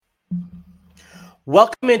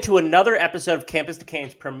Welcome into another episode of Campus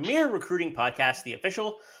Decane's premier recruiting podcast, The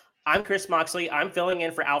Official. I'm Chris Moxley. I'm filling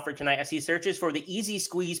in for Alfred tonight as he searches for the easy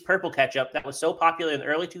squeeze purple ketchup that was so popular in the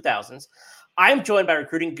early 2000s. I'm joined by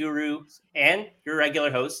recruiting gurus and your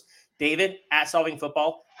regular hosts, David at Solving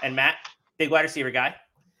Football and Matt, Big Wide Receiver Guy.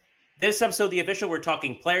 This episode of The Official, we're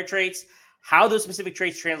talking player traits, how those specific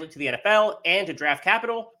traits translate to the NFL and to draft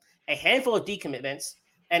capital, a handful of decommitments,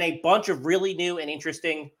 and a bunch of really new and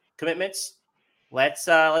interesting commitments. Let's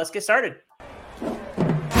get started.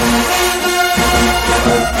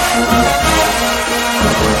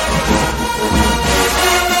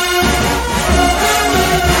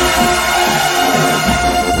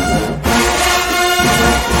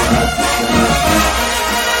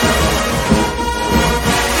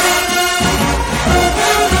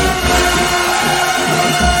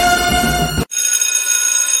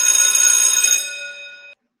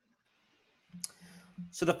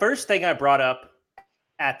 So the first thing I brought up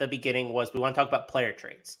at the beginning was we want to talk about player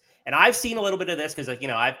traits. And I've seen a little bit of this because,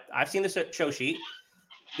 I've seen the show sheet.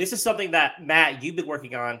 This is something that, Matt, you've been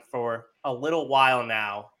working on for a little while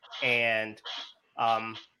now. And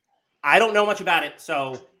I don't know much about it.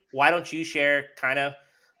 So why don't you share kind of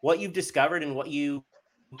what you've discovered and what you,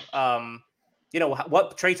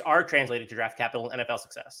 what traits are translated to draft capital and NFL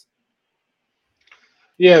success?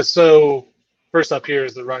 Yeah, so first up here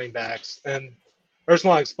is the running backs. And I just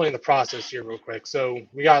want to explain the process here real quick. So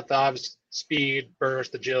we got the obvious speed,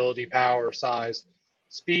 burst, agility, power, size.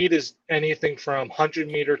 Speed is anything from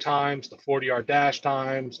 100-meter times to 40-yard dash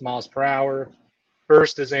times, miles per hour.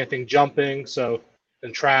 Burst is anything jumping, so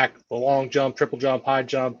in track, the long jump, triple jump, high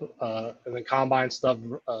jump, and then combine stuff,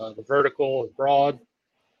 the vertical and broad.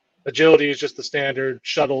 Agility is just the standard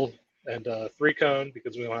shuttle and three-cone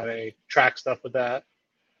because we don't have any track stuff with that.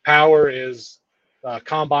 Power is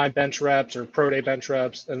combine bench reps or pro day bench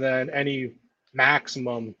reps, and then any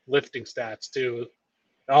maximum lifting stats too.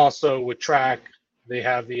 And also with track, they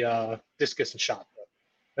have the discus and shot put.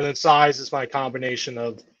 And then size is my combination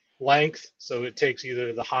of length, so it takes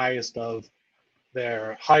either the highest of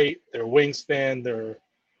their height, their wingspan, their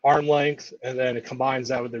arm length, and then it combines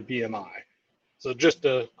that with their BMI. So just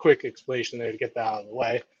a quick explanation there to get that out of the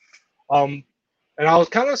way. And I was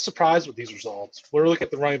kind of surprised with these results. We're looking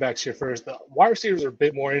at the running backs here first. The wide receivers are a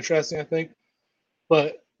bit more interesting, I think.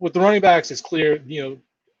 But with the running backs, it's clear,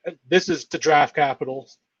 this is to draft capital.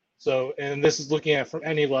 So, and this is looking at from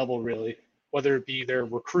any level, really, whether it be their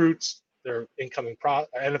recruits, their incoming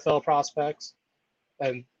NFL prospects.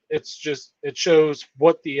 And it shows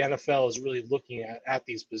what the NFL is really looking at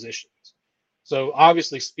these positions. So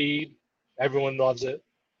obviously speed, everyone loves it.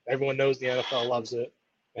 Everyone knows the NFL loves it.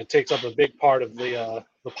 It takes up a big part of the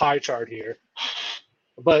pie chart here.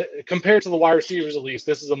 But compared to the wide receivers, at least,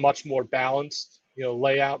 this is a much more balanced,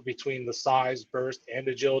 layout between the size, burst, and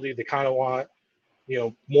agility. They kind of want,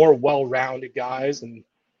 more well-rounded guys and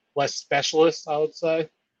less specialists, I would say.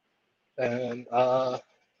 And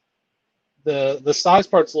the size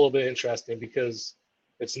part's a little bit interesting because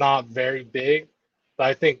it's not very big, but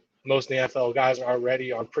I think most of the NFL guys are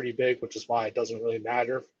pretty big, which is why it doesn't really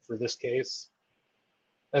matter for this case.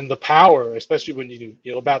 And the power, especially when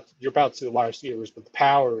you're about to see the wide receivers, but the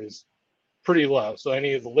power is pretty low. So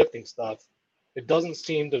any of the lifting stuff, it doesn't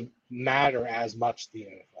seem to matter as much to the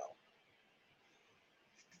NFL.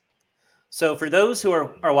 So for those who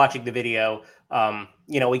are watching the video,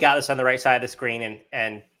 we got this on the right side of the screen,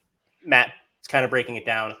 and Matt's kind of breaking it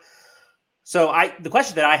down. So the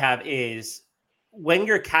question that I have is, when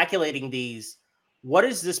you're calculating these, what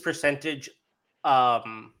is this percentage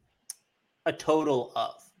a total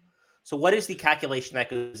of? So what is the calculation that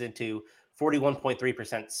goes into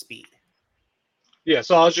 41.3% speed? Yeah,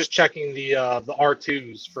 so I was just checking the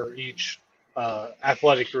R2s for each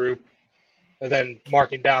athletic group, and then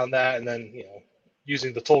marking down that, and then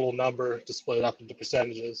using the total number to split it up into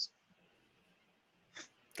percentages.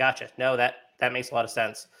 Gotcha. No, that makes a lot of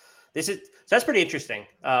sense. So that's pretty interesting.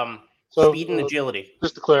 Speed and agility.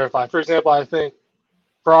 Just to clarify, for example, I think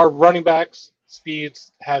for our running backs,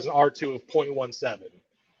 speeds has an R2 of 0.17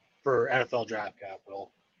 for NFL draft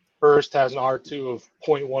capital. Burst has an R2 of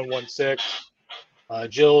 0.116,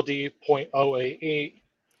 agility 0.088,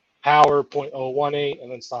 power 0.018,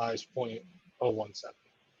 and then size 0.017.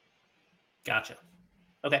 Gotcha.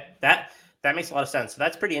 Okay, that makes a lot of sense. So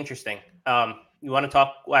that's pretty interesting. You want to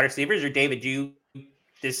talk wide receivers, or David? Do you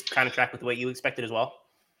this kind of track with what you expected as well?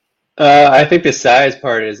 I think the size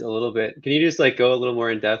part is a little bit. Can you just go a little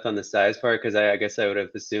more in depth on the size part? Because I guess I would have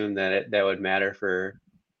assumed that that would matter for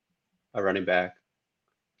a running back.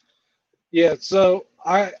 Yeah, so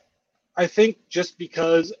I think just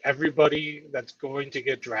because everybody that's going to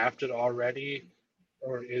get drafted already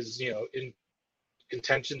or is in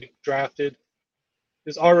contention to be drafted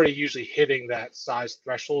is already usually hitting that size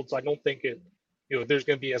threshold. So I don't think there's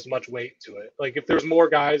going to be as much weight to it. Like if there's more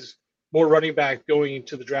guys, more running back going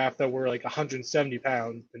into the draft that were like 170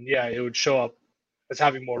 pounds, then yeah, it would show up as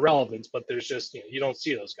having more relevance. But there's just you don't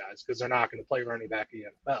see those guys because they're not going to play running back in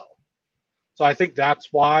the NFL. So I think that's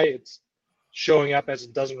why it's showing up as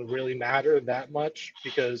it doesn't really matter that much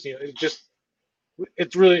because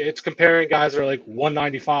it's comparing guys that are like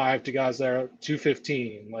 195 to guys that are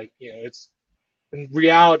 215. Like it's in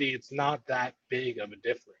reality it's not that big of a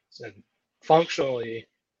difference, and functionally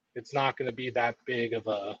it's not going to be that big of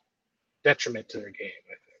a detriment to their game,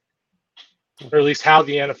 I think, or at least how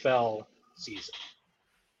the NFL sees it.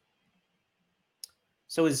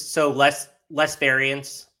 So less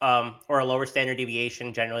variance or a lower standard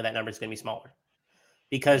deviation, generally that number is going to be smaller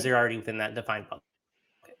because they're already within that defined bucket.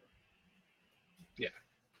 Yeah.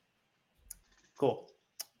 Cool.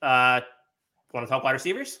 Want to talk wide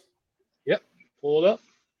receivers? Yep. Pull it up.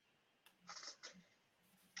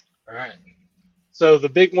 All right. So the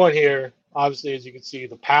big one here, obviously, as you can see,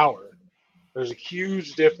 the power. There's a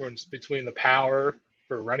huge difference between the power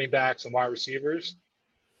for running backs and wide receivers.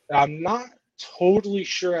 I'm not totally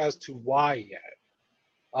sure as to why yet.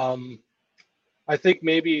 I think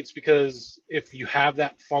maybe it's because if you have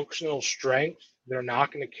that functional strength, they're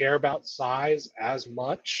not going to care about size as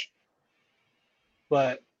much.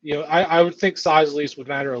 But, I would think size at least would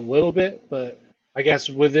matter a little bit. But I guess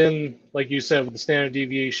within, like you said, with the standard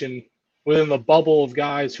deviation, within the bubble of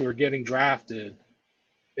guys who are getting drafted,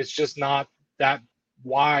 it's just not that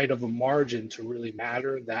wide of a margin to really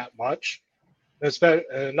matter that much. And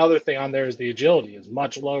another thing on there is the agility is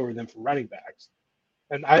much lower than for running backs.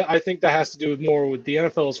 And I think that has to do more with the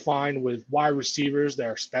NFL is fine with wide receivers that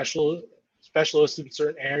are specialists in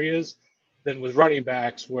certain areas than with running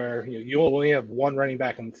backs where you only have one running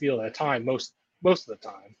back on the field at a time most of the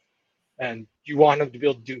time. And you want them to be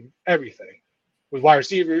able to do everything. With wide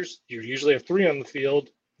receivers, you usually have three on the field.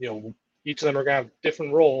 Each of them are going to have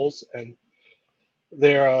different roles, and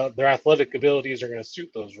their athletic abilities are going to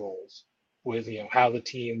suit those roles with how the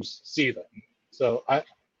teams see them. So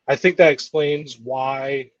I think that explains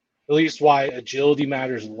why agility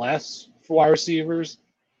matters less for wide receivers.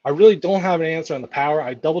 I really don't have an answer on the power.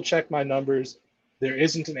 I double checked my numbers. There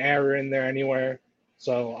isn't an error in there anywhere.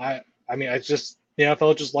 So I mean, it's just the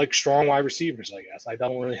NFL just likes strong wide receivers, I guess. I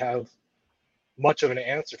don't really have much of an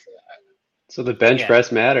answer for that. So the bench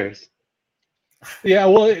press matters. Yeah,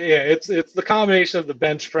 well, yeah, it's the combination of the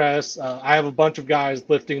bench press. I have a bunch of guys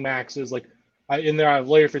lifting maxes. Like in there, I have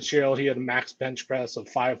Larry Fitzgerald. He had a max bench press of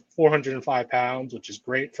 405 pounds, which is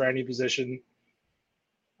great for any position.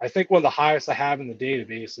 I think one of the highest I have in the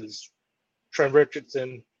database is Trent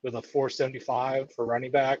Richardson with a 475 for running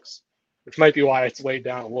backs, which might be why it's weighed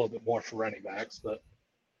down a little bit more for running backs. But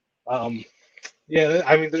yeah,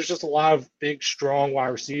 I mean, there's just a lot of big, strong wide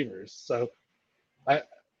receivers. So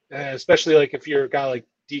especially like if you're a guy like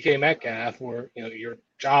DK Metcalf, where your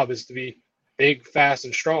job is to be big, fast,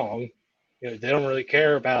 and strong. They don't really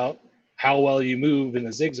care about how well you move in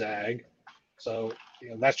the zigzag. So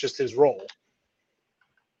that's just his role.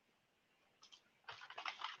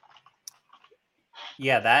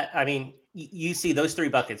 Yeah, I mean, you see those three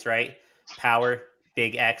buckets, right? Power,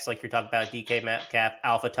 big X, like you're talking about, DK Metcalf,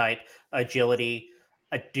 alpha type, agility,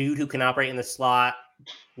 a dude who can operate in the slot,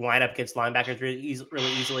 line up against linebackers really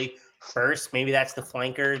easily. First, maybe that's the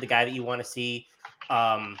flanker, the guy that you want to see,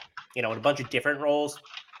 in a bunch of different roles.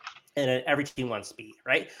 And every team wants speed,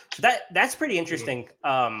 right? So that's pretty interesting.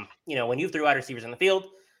 When you have three wide receivers in the field,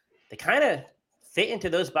 they kind of fit into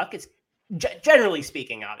those buckets, generally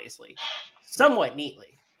speaking, obviously, somewhat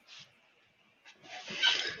neatly.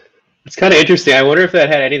 It's kind of interesting. I wonder if that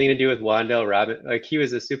had anything to do with Wan'Dale Robinson. Like he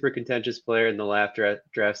was a super contentious player in the last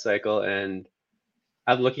draft cycle, and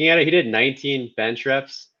I'm looking at it. He did 19 bench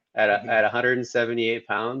reps at 178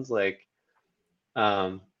 pounds. Like,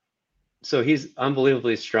 so he's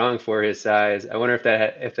unbelievably strong for his size. I wonder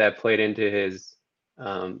if that played into his,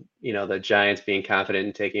 the Giants being confident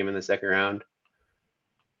in taking him in the second round.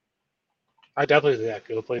 I definitely think that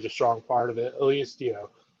could have played a strong part of it, at least,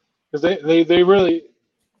 because they really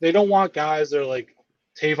don't want guys that are like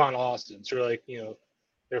Tavon Austin, who are like,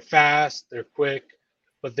 they're fast, they're quick,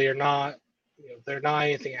 but they're not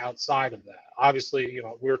anything outside of that. Obviously,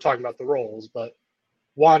 we were talking about the roles, but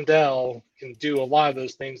Wan'Dale can do a lot of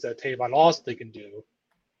those things that Tavon Austin can do.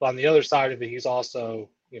 But on the other side of it, he's also,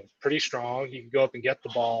 pretty strong. He can go up and get the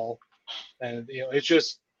ball, and it's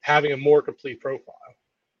just having a more complete profile.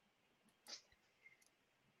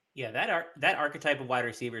 Yeah, that archetype of wide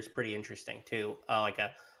receiver is pretty interesting too. Like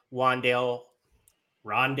a Wan'Dale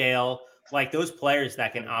Rondale, like those players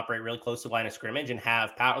that can operate really close to the line of scrimmage and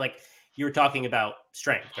have power. Like you were talking about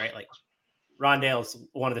strength, right? Like Rondale's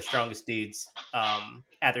one of the strongest dudes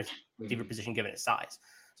at their receiver position given his size.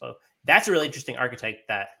 So that's a really interesting archetype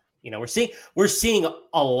that, we're seeing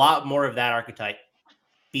a lot more of that archetype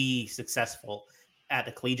be successful at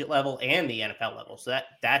the collegiate level and the NFL level. So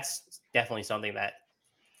that's definitely something that,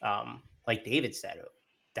 like David said,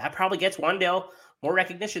 that probably gets Wandale more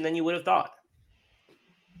recognition than you would have thought.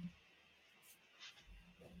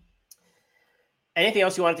 Anything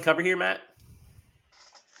else you wanted to cover here, Matt?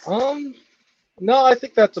 No, I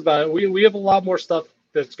think that's about it. We have a lot more stuff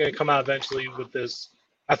that's going to come out eventually with this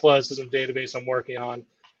athleticism database I'm working on.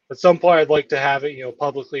 At some point, I'd like to have it,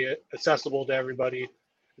 publicly accessible to everybody.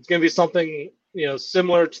 It's going to be something,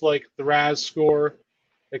 similar to like the RAS score,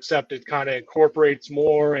 except it kind of incorporates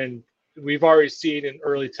more. And we've already seen in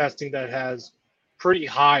early testing that has pretty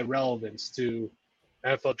high relevance to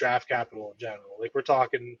NFL draft capital in general. Like we're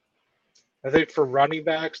talking, I think for running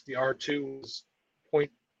backs, the R2 was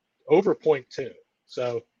over 0.2.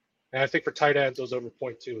 So, and I think for tight ends, it was over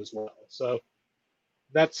 0.2 as well. So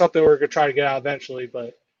that's something we're going to try to get out eventually.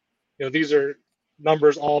 But, these are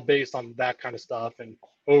numbers all based on that kind of stuff. And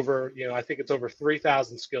over, I think it's over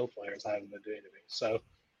 3,000 skill players I have in the database. So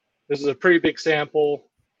this is a pretty big sample,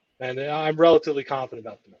 and I'm relatively confident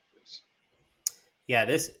about the numbers. Yeah,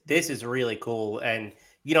 this is really cool. And,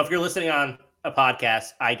 if you're listening on a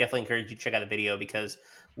podcast, I definitely encourage you to check out the video because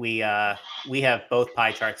we have both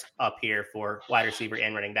pie charts up here for wide receiver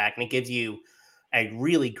and running back, and it gives you a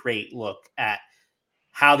really great look at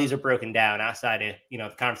how these are broken down outside of the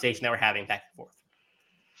conversation that we're having back and forth.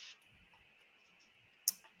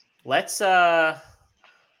 Let's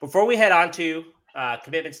before we head on to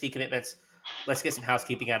commitments, decommitments, let's get some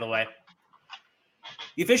housekeeping out of the way.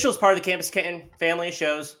 The Official is part of the Campus Canton family of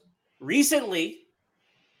shows. Recently,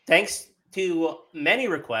 thanks to many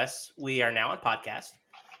requests, we are now on podcast.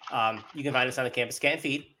 You can find us on the Campus Canton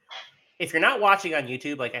feed. If you're not watching on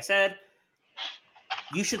YouTube, like I said,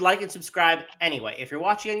 you should like and subscribe anyway. If you're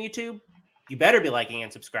watching on YouTube, you better be liking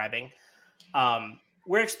and subscribing.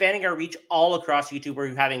 We're expanding our reach all across YouTube.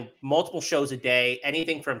 We're having multiple shows a day,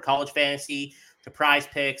 anything from college fantasy to prize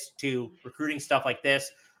picks to recruiting stuff like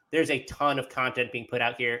this. There's a ton of content being put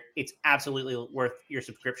out here. It's absolutely worth your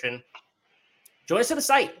subscription. Join us on the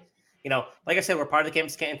site. Like I said, we're part of the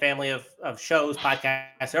Campus Canton family of shows,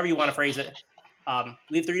 podcasts, however you want to phrase it.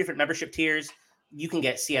 We have 3 different membership tiers. You can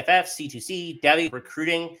get CFF, C2C, Devi,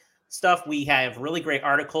 recruiting stuff. We have really great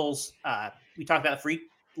articles. We talked about the free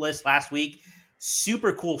list last week.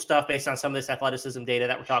 Super cool stuff based on some of this athleticism data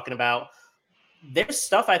that we're talking about. There's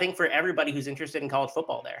stuff, I think, for everybody who's interested in college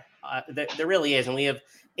football there. There really is. And we have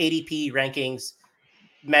ADP rankings,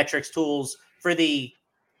 metrics, tools. For the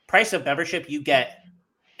price of membership, you get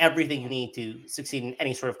everything you need to succeed in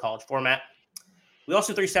any sort of college format. We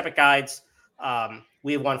also have 3 separate guides.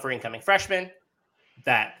 We have one for incoming freshmen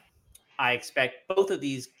that I expect both of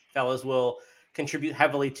these fellows will contribute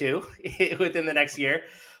heavily to within the next year.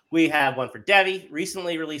 We have one for Devi,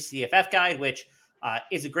 recently released CFF guide, which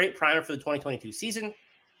is a great primer for the 2022 season.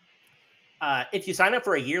 If you sign up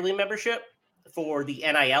for a yearly membership for the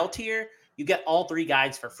NIL tier, you get all 3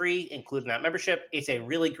 guides for free, including that membership. It's a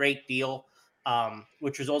really great deal,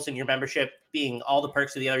 which results in your membership being all the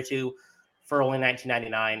perks of the other 2 for only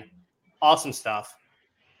 $19.99. Awesome stuff.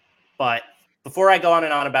 But before I go on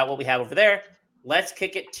and on about what we have over there, let's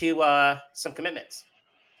kick it to some commitments.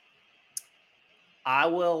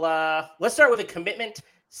 Let's start with a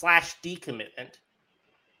commitment/decommitment.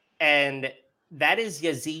 And that is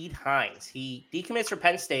Yazid Hines. He decommits for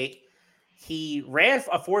Penn State. He ran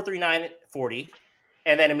a 4.39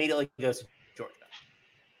 and then immediately goes to Georgia.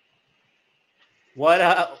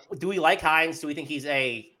 What do we like Hines? Do we think he's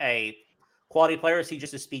a quality player, or is he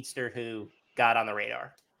just a speedster who got on the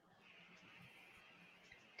radar?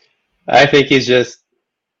 I think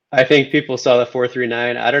people saw the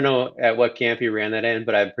 4.39. I don't know at what camp he ran that in,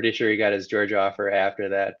 but I'm pretty sure he got his Georgia offer after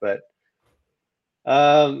that. But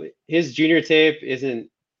his junior tape doesn't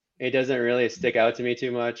really stick out to me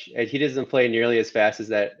too much. He doesn't play nearly as fast as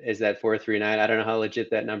that 4.39. I don't know how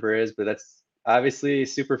legit that number is, but that's obviously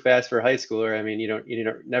super fast for a high schooler. I mean, you don't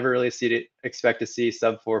never really expect to see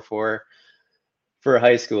sub 4.4 for a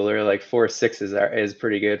high schooler. Like 4.6 is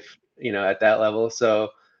pretty good, at that level. So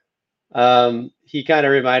he kind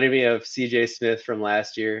of reminded me of CJ Smith from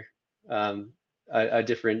last year, a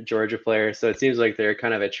different Georgia player. So it seems like they're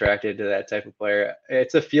kind of attracted to that type of player.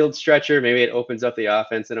 It's a field stretcher. Maybe it opens up the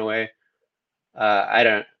offense in a way. I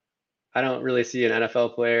don't really see an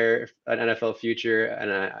NFL player, an NFL future,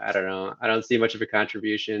 and I don't know. I don't see much of a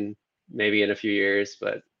contribution maybe in a few years,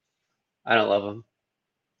 but I don't love him.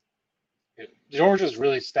 Georgia's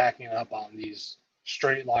really stacking up on these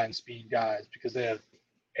straight line speed guys because they have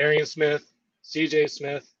Arian Smith, CJ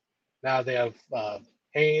Smith. Now they have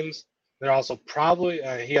Haynes. They're also probably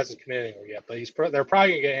he hasn't committed anywhere yet, but they're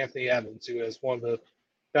probably gonna get Anthony Evans, who has one of the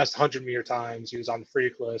best 100-meter times. He was on the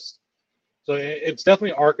freak list, so it's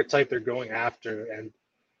definitely an archetype they're going after, and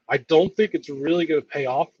I don't think it's really gonna pay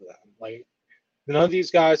off for them. Like none of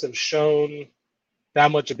these guys have shown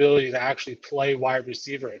that much ability to actually play wide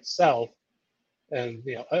receiver itself. And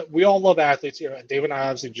we all love athletes here. David and I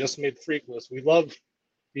obviously just made the freak list. We love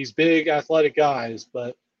these big athletic guys,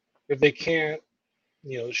 but if they can't,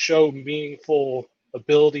 show meaningful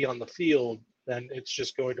ability on the field, then it's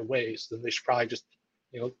just going to waste. Then they should probably just,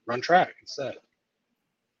 run track instead.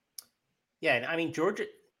 Yeah, and I mean Georgia,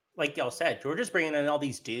 like y'all said, Georgia's bringing in all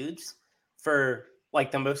these dudes for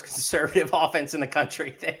like the most conservative offense in the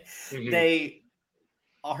country. They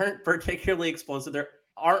aren't particularly explosive. They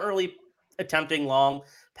aren't really attempting long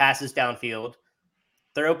passes downfield.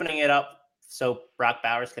 They're opening it up so Brock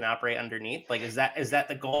Bowers can operate underneath. Like, is that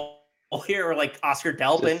the goal here, or like Oscar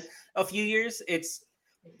Delpin a few years? It's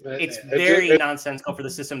very nonsensical for the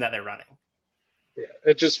system that they're running. Yeah,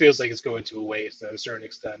 it just feels like it's going to a waste at a certain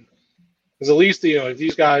extent. Because at least if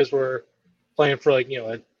these guys were playing for like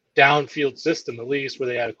a downfield system, at least where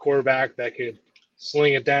they had a quarterback that could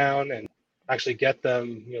sling it down and actually get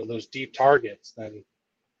them those deep targets, then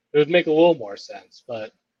it would make a little more sense,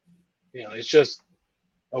 but it's just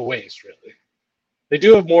a waste, really. They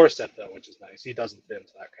do have Morissette though, which is nice. He doesn't fit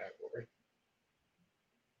into that category.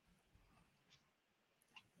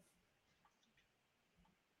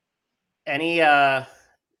 Any I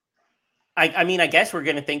mean, I guess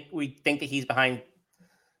we think that he's behind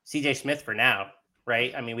CJ Smith for now,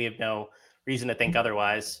 right? I mean, we have no reason to think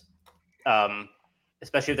otherwise,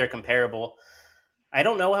 especially if they're comparable. I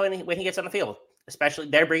don't know when he gets on the field. Especially,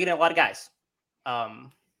 they're bringing in a lot of guys.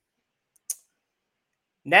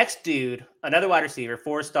 Next dude, another wide receiver,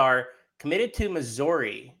 4-star, committed to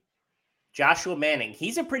Missouri, Joshua Manning.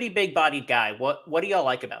 He's a pretty big-bodied guy. What do y'all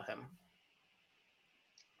like about him?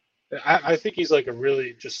 I think he's like a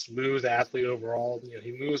really just smooth athlete overall.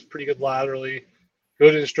 He moves pretty good laterally,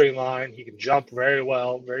 good in a straight line. He can jump very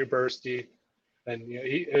well, very bursty, and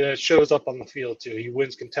it shows up on the field too. He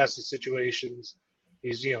wins contested situations.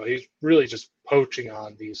 He's really just poaching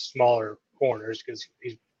on these smaller corners because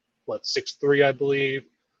he's 6'3", I believe,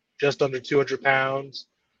 just under 200 pounds.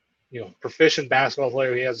 Proficient basketball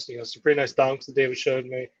player. He has some pretty nice dunks that David showed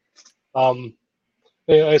me.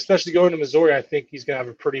 Especially going to Missouri, I think he's gonna have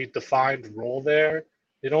a pretty defined role there.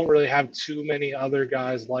 They don't really have too many other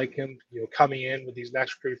guys like him, coming in with these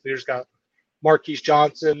next recruits. They just got Marquise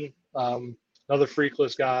Johnson, another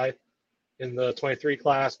freakless guy in the 23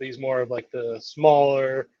 class, but he's more of like the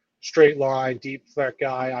smaller, straight line, deep threat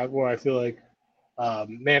guy. Where I feel like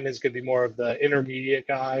Manning's going to be more of the intermediate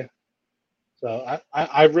guy. So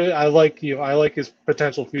I like his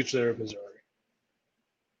potential future there at Missouri.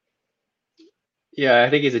 Yeah, I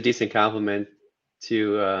think he's a decent compliment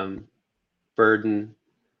to Burden.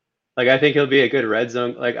 Like, I think he'll be a good red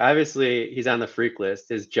zone. Like, obviously, he's on the freak list.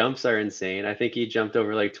 His jumps are insane. I think he jumped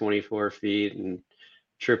over like 24 feet and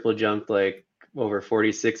triple jumped like over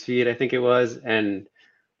 46 feet, I think it was. And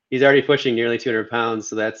he's already pushing nearly 200 pounds.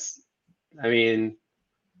 So that's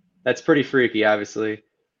pretty freaky, obviously.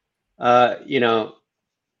 I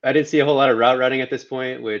didn't see a whole lot of route running at this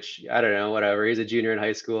point, which I don't know, whatever. He's a junior in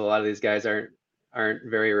high school. A lot of these guys aren't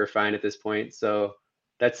very refined at this point. So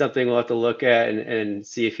that's something we'll have to look at and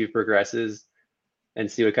see if he progresses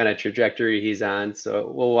and see what kind of trajectory he's on.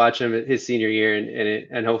 So we'll watch him his senior year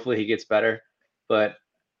and hopefully he gets better. But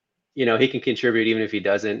he can contribute even if he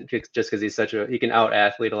doesn't, just because he can out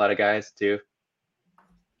athlete a lot of guys too.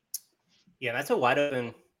 Yeah, that's a wide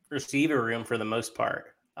open receiver room for the most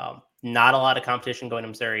part. Not a lot of competition going to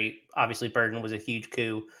Missouri. Obviously, Burden was a huge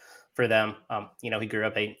coup for them. He grew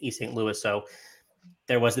up in East St. Louis, so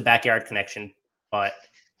there was the backyard connection. But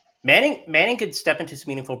Manning could step into some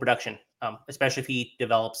meaningful production, especially if he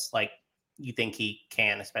develops like you think he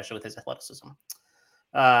can, especially with his athleticism.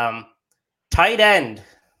 Tight end,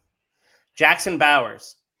 Jackson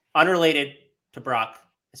Bowers, unrelated to Brock,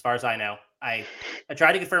 as far as I know. I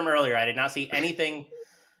tried to confirm earlier. I did not see anything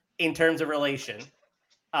in terms of relation.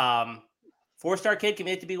 4-star kid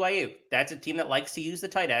committed to BYU. That's a team that likes to use the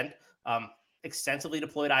tight end. Extensively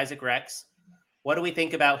deployed Isaac Rex. What do we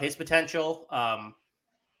think about his potential?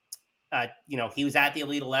 He was at the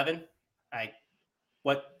Elite 11.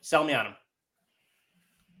 Sell me on him.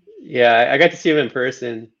 Yeah, I got to see him in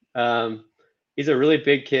person. He's a really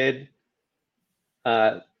big kid.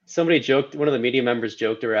 one of the media members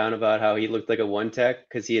joked around about how he looked like a one tech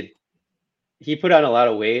because he put on a lot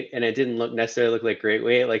of weight and it didn't necessarily look like great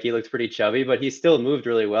weight. Like he looked pretty chubby, but he still moved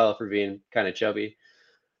really well for being kind of chubby.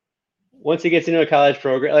 Once he gets into a college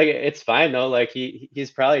program, like it's fine though. Like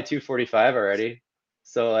he's probably 245 already.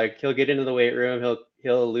 So like he'll get into the weight room,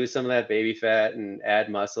 he'll lose some of that baby fat and add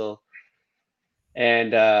muscle.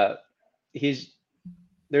 And he's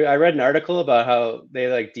there. I read an article about how they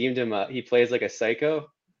like deemed him he plays like a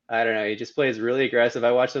psycho. I don't know. He just plays really aggressive.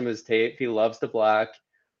 I watched some of his tape. He loves to block.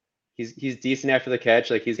 He's decent after the catch.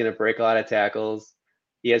 Like he's gonna break a lot of tackles.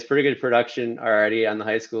 He has pretty good production already on the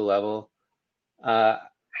high school level.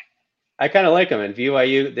 I kind of like him. And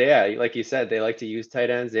BYU, like you said, they like to use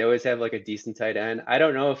tight ends. They always have like a decent tight end. I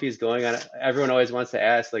don't know if he's going on. Everyone always wants to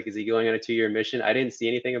ask, like, is he going on a 2-year mission? I didn't see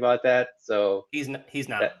anything about that. So he's not. He's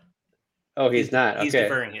not. He's Okay. He's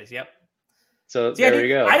deferring his. Yep. So there we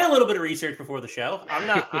go. I did a little bit of research before the show. I'm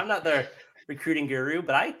not the recruiting guru,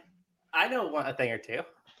 but I know a thing or two.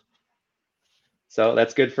 So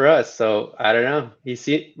that's good for us. So I don't know.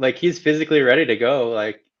 He's physically ready to go.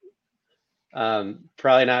 Like,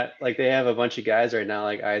 probably not like they have a bunch of guys right now,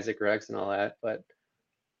 like Isaac Rex and all that, but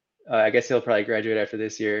I guess he'll probably graduate after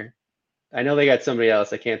this year. I know they got somebody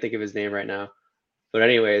else. I can't think of his name right now. But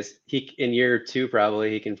anyways, in year 2,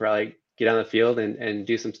 probably he can probably get on the field and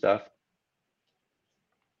do some stuff.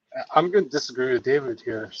 I'm going to disagree with David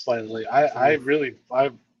here slightly. I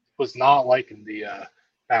was not liking the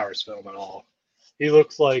Powers film at all. He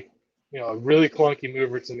looks like, a really clunky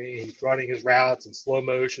mover to me. He's running his routes in slow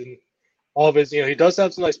motion. All of his, he does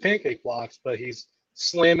have some nice pancake blocks, but he's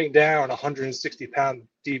slamming down 160-pound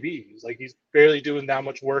DBs. Like he's barely doing that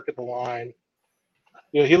much work at the line.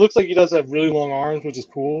 He looks like he does have really long arms, which is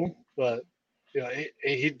cool, but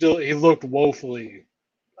he looked woefully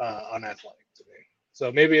unathletic to me.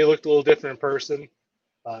 So maybe it looked a little different in person.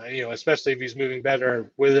 Especially if he's moving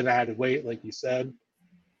better with an added weight, like you said.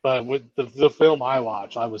 But with the film I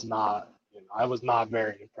watched, I was not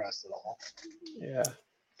very impressed at all. Yeah.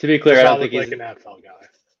 To be clear, I don't think he's like an NFL guy.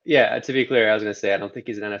 Yeah, to be clear, I was going to say I don't think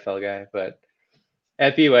he's an NFL guy, but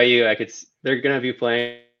at BYU, they're going to be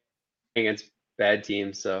playing against bad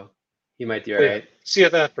teams, so he might do all right.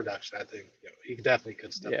 CFF production, I think he definitely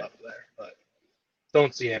could step up there, but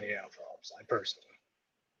don't see any NFL upside personally.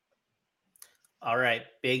 All right,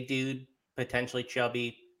 big dude, potentially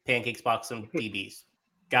chubby, pancakes box some DBs.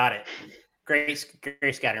 Got it. Great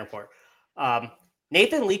scouting report.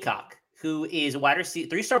 Nathan Leacock, who is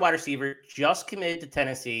 3-star wide receiver, just committed to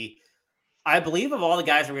Tennessee. I believe of all the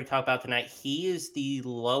guys we're going to talk about tonight, he is the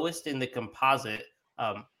lowest in the composite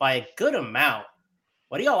by a good amount.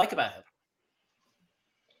 What do y'all like about him?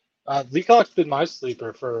 Leacock's been my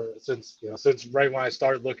sleeper since right when I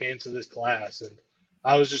started looking into this class, and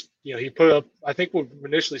I was just he put up. I think what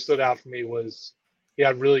initially stood out for me was he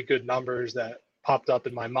had really good numbers that popped up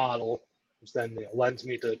in my model, which then lends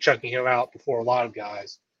me to checking him out before a lot of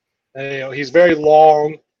guys. And he's very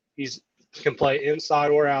long. He can play inside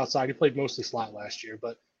or outside. He played mostly slot last year,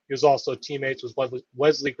 but he was also teammates with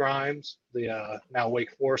Wesley Grimes, the now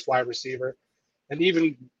Wake Forest wide receiver. And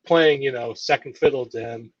even playing, second fiddle to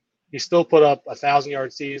him, he still put up a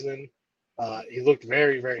 1,000-yard season. He looked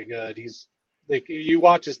very, very good. He's like, you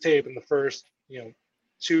watch his tape in the first,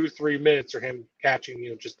 2-3 minutes of him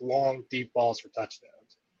catching, just long, deep balls for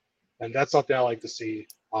touchdowns. And that's something I like to see,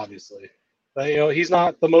 obviously. But, he's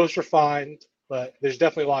not the most refined, but there's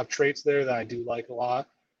definitely a lot of traits there that I do like a lot.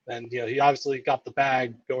 And, he obviously got the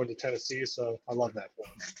bag going to Tennessee, so I love that for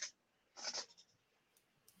him.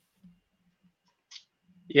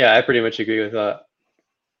 Yeah, I pretty much agree with that.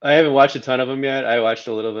 I haven't watched a ton of him yet. I watched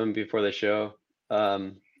a little of him before the show.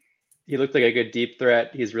 He looked like a good deep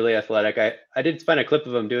threat. He's really athletic. I did find a clip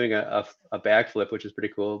of him doing a backflip, which is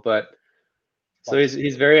pretty cool. But so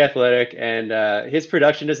he's very athletic, and his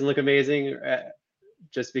production doesn't look amazing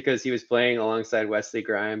just because he was playing alongside Wesley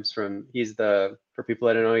Grimes. For people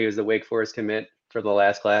that don't know, he was the Wake Forest commit for the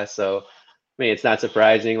last class. So, I mean, it's not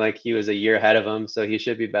surprising. Like, he was a year ahead of him, so he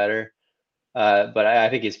should be better. But I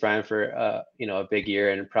think he's primed for a big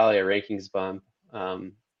year and probably a rankings bump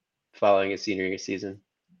following his senior year season.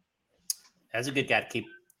 That's a good guy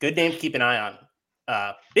good name to keep an eye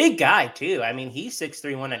on. Big guy too. I mean, he's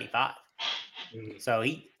 6'3", 195. So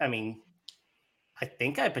I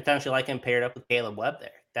think I potentially like him paired up with Caleb Webb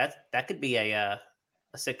there. That could be a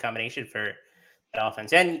sick combination for that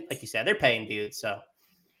offense. And like you said, they're paying dudes. So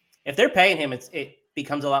if they're paying him, it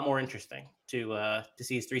becomes a lot more interesting to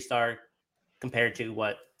see his 3-star compared to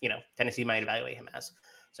what Tennessee might evaluate him as.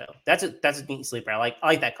 So that's a neat sleeper. I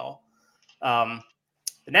like that call.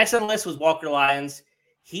 The next on the list was Walker Lyons.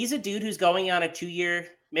 He's a dude who's going on a 2-year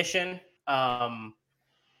mission.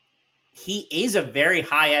 He is a very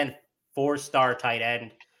high-end 4-star tight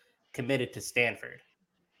end committed to Stanford.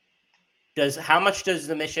 How much does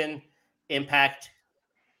the mission impact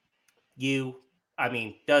you? I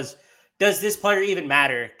mean, does this player even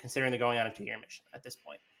matter considering they're going on a 2-year mission at this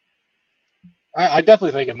point? I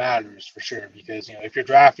definitely think it matters for sure because, if you're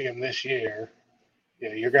drafting him this year,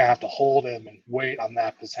 you're going to have to hold him and wait on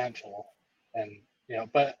that potential. And,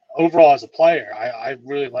 but overall as a player, I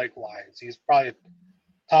really like Lyons. He's probably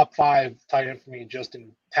top 5 tight end for me just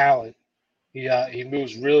in talent. He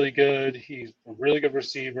moves really good. He's a really good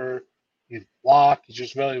receiver. He's blocked. He's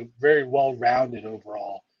just really very well rounded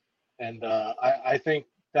overall, and I think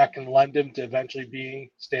that can lend him to eventually being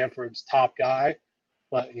Stanford's top guy.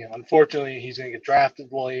 But unfortunately, he's going to get drafted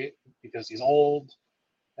late because he's old,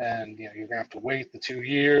 and you're going to have to wait the 2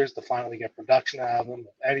 years to finally get production out of him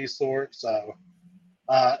of any sort. So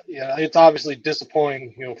it's obviously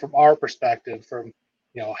disappointing, from our perspective, from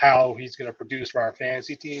how he's going to produce for our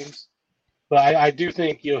fantasy teams. But I do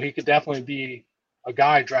think he could definitely be a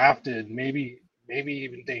guy drafted, maybe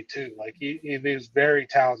even day 2. Like he is a very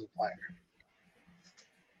talented player.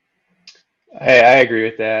 I agree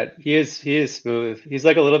with that. He is smooth. He's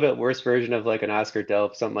like a little bit worse version of like an Oscar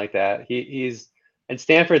Delp, something like that. He's and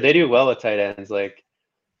Stanford, they do well with tight ends. Like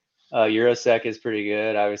Eurosec is pretty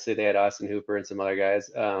good. Obviously, they had Austin Hooper and some other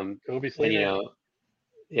guys. Kobe Fleener.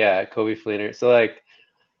 Kobe Fleener. So like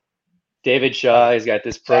David Shaw, he's got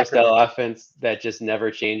this pro style offense that just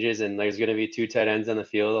never changes, and there's going to be 2 tight ends on the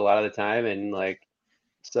field a lot of the time. And like,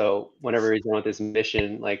 so whenever he's on with this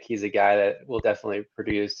mission, like he's a guy that will definitely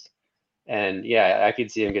produce. And yeah, I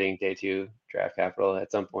could see him getting day 2 draft capital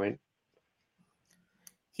at some point.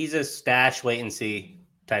 He's a stash, wait and see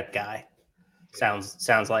type guy.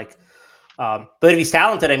 Sounds like. But if he's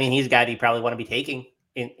talented, I mean, he's a guy that you probably want to be taking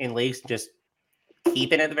in leagues. Just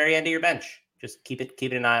keep it at the very end of your bench. Just keep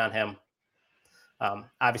an eye on him.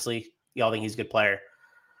 Obviously, y'all think he's a good player.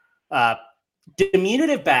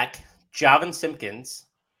 Diminutive back, Javon Simpkins,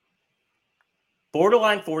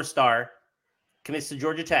 borderline 4-star, commits to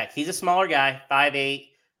Georgia Tech. He's a smaller guy, 5'8",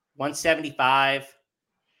 175.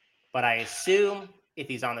 But I assume if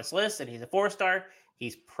he's on this list and he's a 4-star,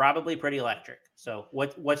 he's probably pretty electric. So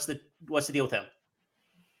what's the deal with him?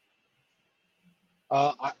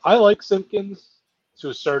 I like Simpkins to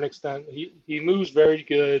a certain extent. He moves very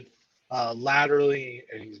good laterally,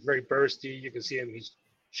 and he's very bursty. You can see him. He's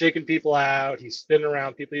shaking people out. He's spinning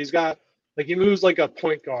around people. He's got he moves like a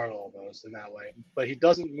point guard almost in that way, but he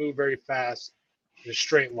doesn't move very fast in a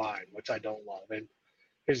straight line, which I don't love. And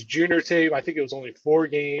his junior tape, I think it was only 4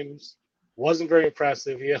 games, wasn't very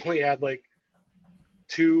impressive. He only had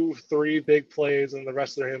 2-3 big plays, and the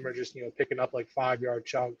rest of him are just picking up 5-yard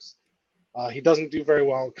chunks. He doesn't do very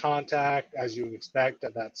well in contact, as you would expect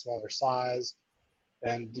at that smaller size.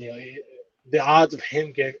 And, the odds of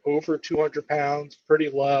him getting over 200 pounds, pretty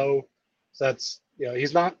low. So that's,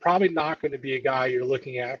 he's probably not going to be a guy you're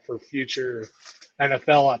looking at for future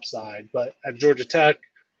NFL upside. But at Georgia Tech,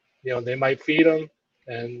 they might feed him.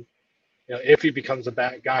 And, if he becomes a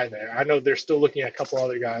bad guy there. I know they're still looking at a couple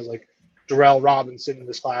other guys like Darrell Robinson in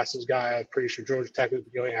this class. This guy, I'm pretty sure Georgia Tech would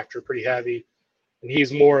be going after pretty heavy. And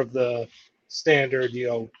he's more of the standard,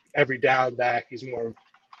 every down back. He's more,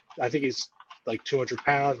 I think he's 200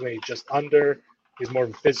 pounds, maybe just under. He's more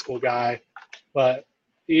of a physical guy. But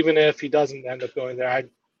even if he doesn't end up going there, I'm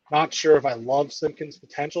not sure if I love Simpkins'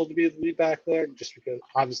 potential to be the lead back there, just because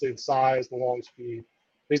obviously the size, the long speed.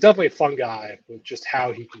 But he's definitely a fun guy with just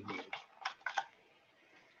how he can move.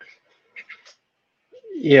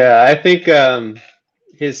 Yeah, I think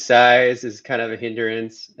his size is kind of a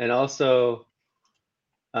hindrance. And also,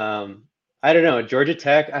 I don't know, Georgia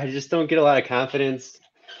Tech, I just don't get a lot of confidence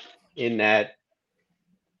in that.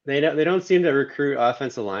 They don't seem to recruit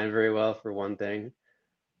offensive line very well, for one thing.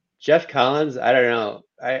 Jeff Collins, I don't know.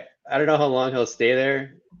 I don't know how long he'll stay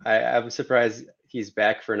there. I'm surprised he's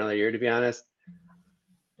back for another year, to be honest.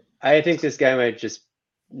 I think this guy might just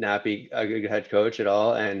not be a good head coach at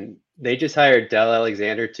all. And they just hired Dell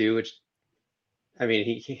Alexander too, which, I mean,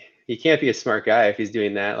 he can't be a smart guy if he's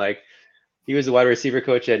doing that. He was a wide receiver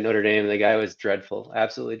coach at Notre Dame. The guy was dreadful,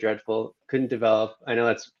 absolutely dreadful. Couldn't develop. I know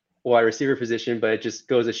that's a wide receiver position, but it just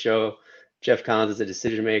goes to show Jeff Collins is a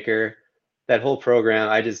decision maker. That whole program,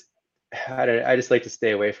 I just like to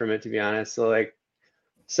stay away from it, to be honest. So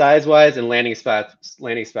size wise and landing spot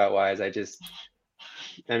wise,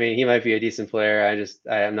 I mean, he might be a decent player.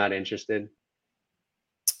 I am not interested.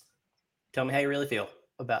 Tell me how you really feel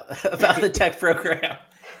about the Tech program.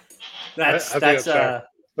 That's fair.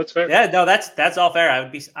 That's fair. Yeah, no, that's all fair.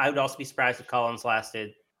 I would also be surprised if Collins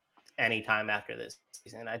lasted any time after this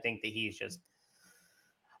season. I think that he's just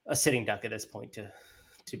a sitting duck at this point. To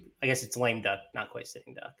I guess it's lame duck, not quite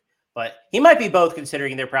sitting duck, but he might be both,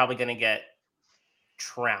 considering they're probably going to get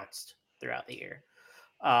trounced throughout the year.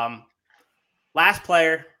 Last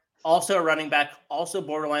player, also a running back, also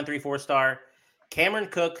borderline 3-4 star, Cameron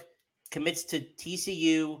Cook commits to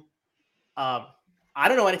TCU. I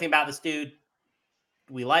don't know anything about this dude.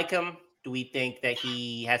 Do we like him? Do we think that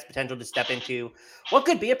he has potential to step into what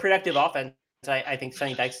could be a productive offense? I think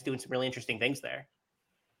Sonny Dykes is doing some really interesting things there.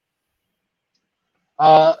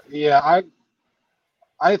 Yeah,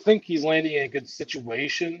 I think he's landing in a good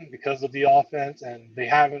situation because of the offense, and they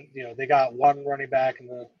haven't, they got one running back in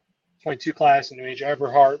the 22 class in New Age,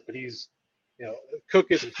 Everhart, but he's, Cook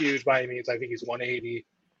isn't huge by any means. I think he's 180,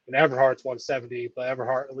 and Everhart's 170, but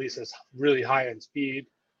Everhart at least is really high in speed.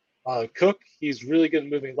 Cook, he's really good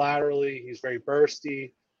moving laterally. He's very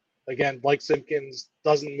bursty. Again, like Simpkins,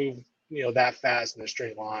 doesn't move, that fast in a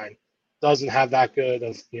straight line. Doesn't have that good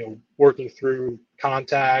of, working through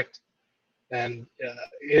contact. And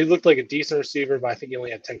he looked like a decent receiver, but I think he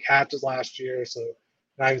only had 10 catches last year, so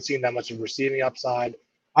I haven't seen that much of receiving upside.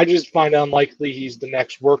 I just find it unlikely he's the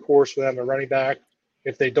next workhorse for them at running back.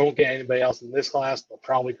 If they don't get anybody else in this class, they'll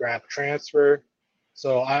probably grab a transfer.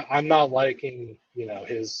 So I'm not liking,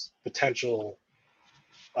 his potential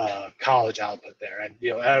college output there. And,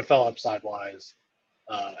 NFL upside wise,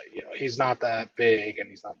 he's not that big and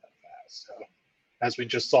he's not that fast. So as we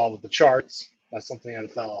just saw with the charts, that's something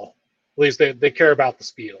NFL, at least they care about the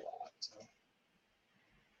speed a lot. So.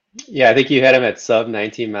 Yeah, I think you had him at sub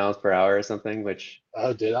 19 miles per hour or something, which.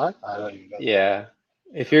 Oh, did I? I don't even know. Yeah.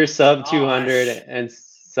 If you're sub 200 and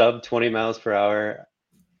sub 20 miles per hour,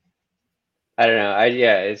 I don't know.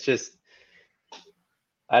 It's just,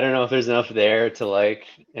 I don't know if there's enough there to like,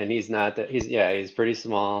 and he's not that, he's pretty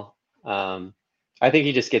small. I think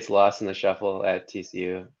he just gets lost in the shuffle at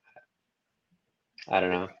TCU. I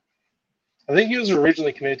don't know. I think he was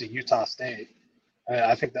originally committed to Utah State.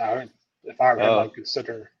 I think that if I remember, I'd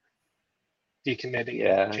consider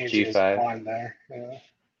decommitting. Changing his mind there.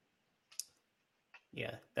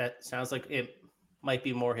 Yeah, that sounds like it might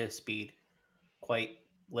be more his speed, quite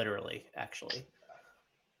literally, actually.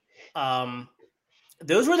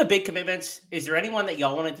 Those were the big commitments. Is there anyone that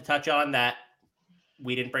y'all wanted to touch on that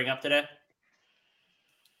we didn't bring up today?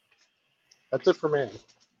 That's it for me.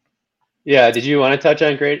 Yeah, did you want to touch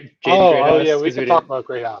on Jaden Greathouse? Oh, yeah, we can talk about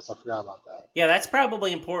Greathouse. I forgot about that. Yeah, that's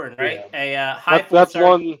probably important, right? Yeah. A high that's four-star.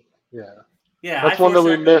 one. Yeah, that's one that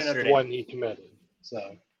we missed when he committed.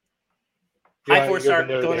 So high 4-star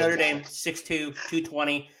going Notre Dame, 6'2",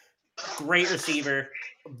 220, great receiver,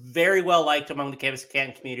 very well liked among the Campus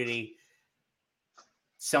Canton community.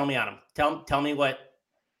 Sell me on him. Tell me what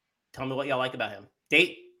y'all like about him.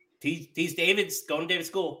 He's David's going to David's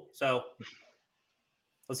school, so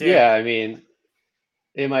let's hear it. I mean,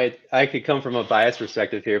 I could come from a biased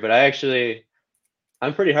perspective here, but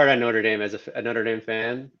I'm pretty hard on Notre Dame as a Notre Dame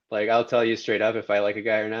fan. Like, I'll tell you straight up if I like a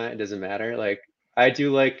guy or not. It doesn't matter. Like, I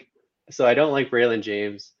don't like Braylon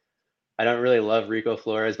James. I don't really love Rico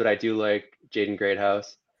Flores, but I do like Jaden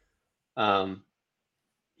Greathouse.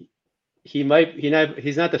 He's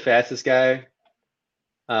not the fastest guy.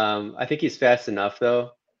 I think he's fast enough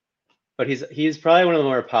though, but he's probably one of the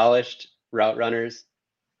more polished route runners,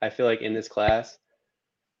 I feel like, in this class.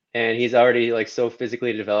 And he's already like so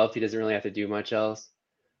physically developed, he doesn't really have to do much else.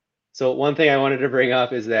 So one thing I wanted to bring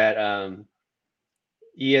up is that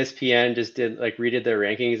ESPN just redid their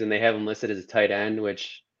rankings and they have him listed as a tight end,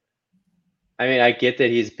 which, I mean, I get that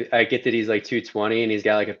he's like 220 and he's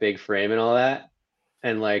got like a big frame and all that.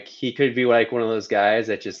 And like, he could be like one of those guys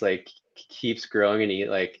that just like keeps growing and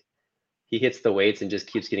he hits the weights and just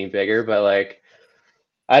keeps getting bigger. But like,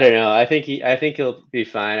 I don't know. I think he'll be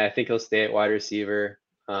fine. I think he'll stay at wide receiver.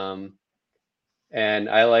 And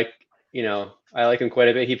I like him quite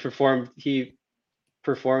a bit. He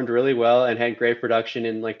performed really well and had great production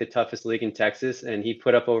in like the toughest league in Texas. And he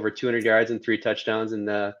put up over 200 yards and 3 touchdowns in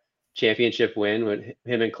the championship win with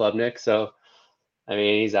him and Klubnik. So, I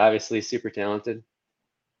mean, he's obviously super talented.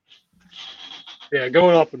 Yeah,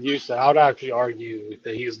 going off what you said, I would actually argue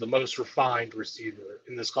that he's the most refined receiver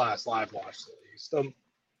in this class live watched. He's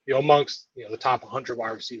amongst the top 100 wide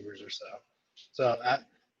receivers or so. So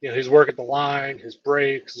his work at the line, his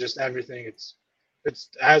breaks, just everything. It's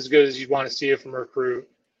as good as you'd want to see it from a recruit.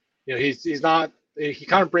 He kind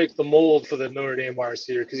of breaks the mold for the Notre Dame wide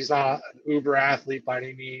receiver because he's not an uber athlete by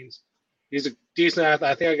any means. He's a decent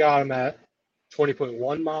athlete. I think I got him at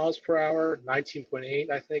 20.1 miles per hour, 19.8,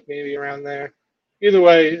 I think, maybe around there. Either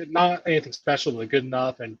way, not anything special, but good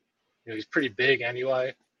enough. And he's pretty big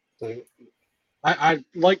anyway. So I'd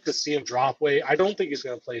like to see him drop weight. I don't think he's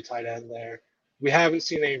going to play tight end there. We haven't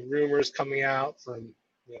seen any rumors coming out from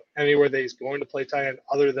anywhere that he's going to play tight end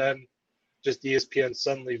other than just ESPN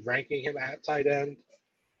suddenly ranking him at tight end,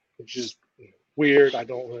 which is weird. I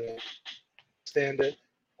don't really understand it.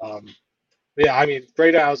 Yeah, I mean,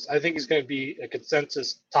 Great House, I think he's going to be a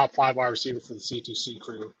consensus top 5 wide receiver for the C2C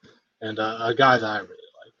crew and a guy that I really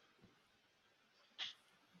like.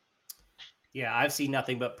 Yeah, I've seen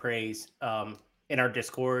nothing but praise in our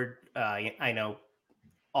Discord. I know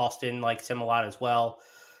Austin likes him a lot as well.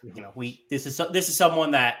 Mm-hmm. This is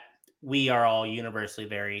someone that we are all universally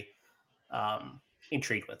very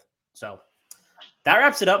intrigued with. So that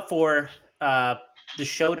wraps it up for the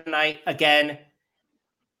show tonight. Again,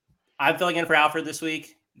 I'm filling in for Alfred this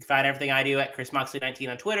week. You can find everything I do at Chris Moxley19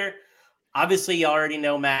 on Twitter. Obviously, you already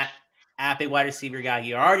know Matt at Big Wide Receiver Guy.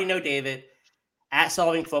 You already know David at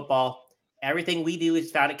Solving Football. Everything we do is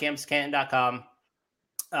found at campuscanton.com,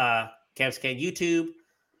 Campus Canton YouTube.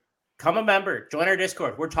 Become a member. Join our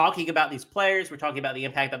Discord. We're talking about these players. We're talking about the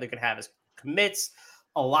impact that they're going to have as commits.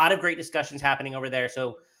 A lot of great discussions happening over there.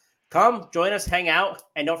 So come join us, hang out,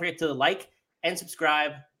 and don't forget to like and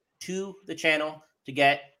subscribe to the channel to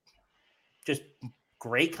get just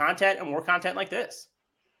great content and more content like this.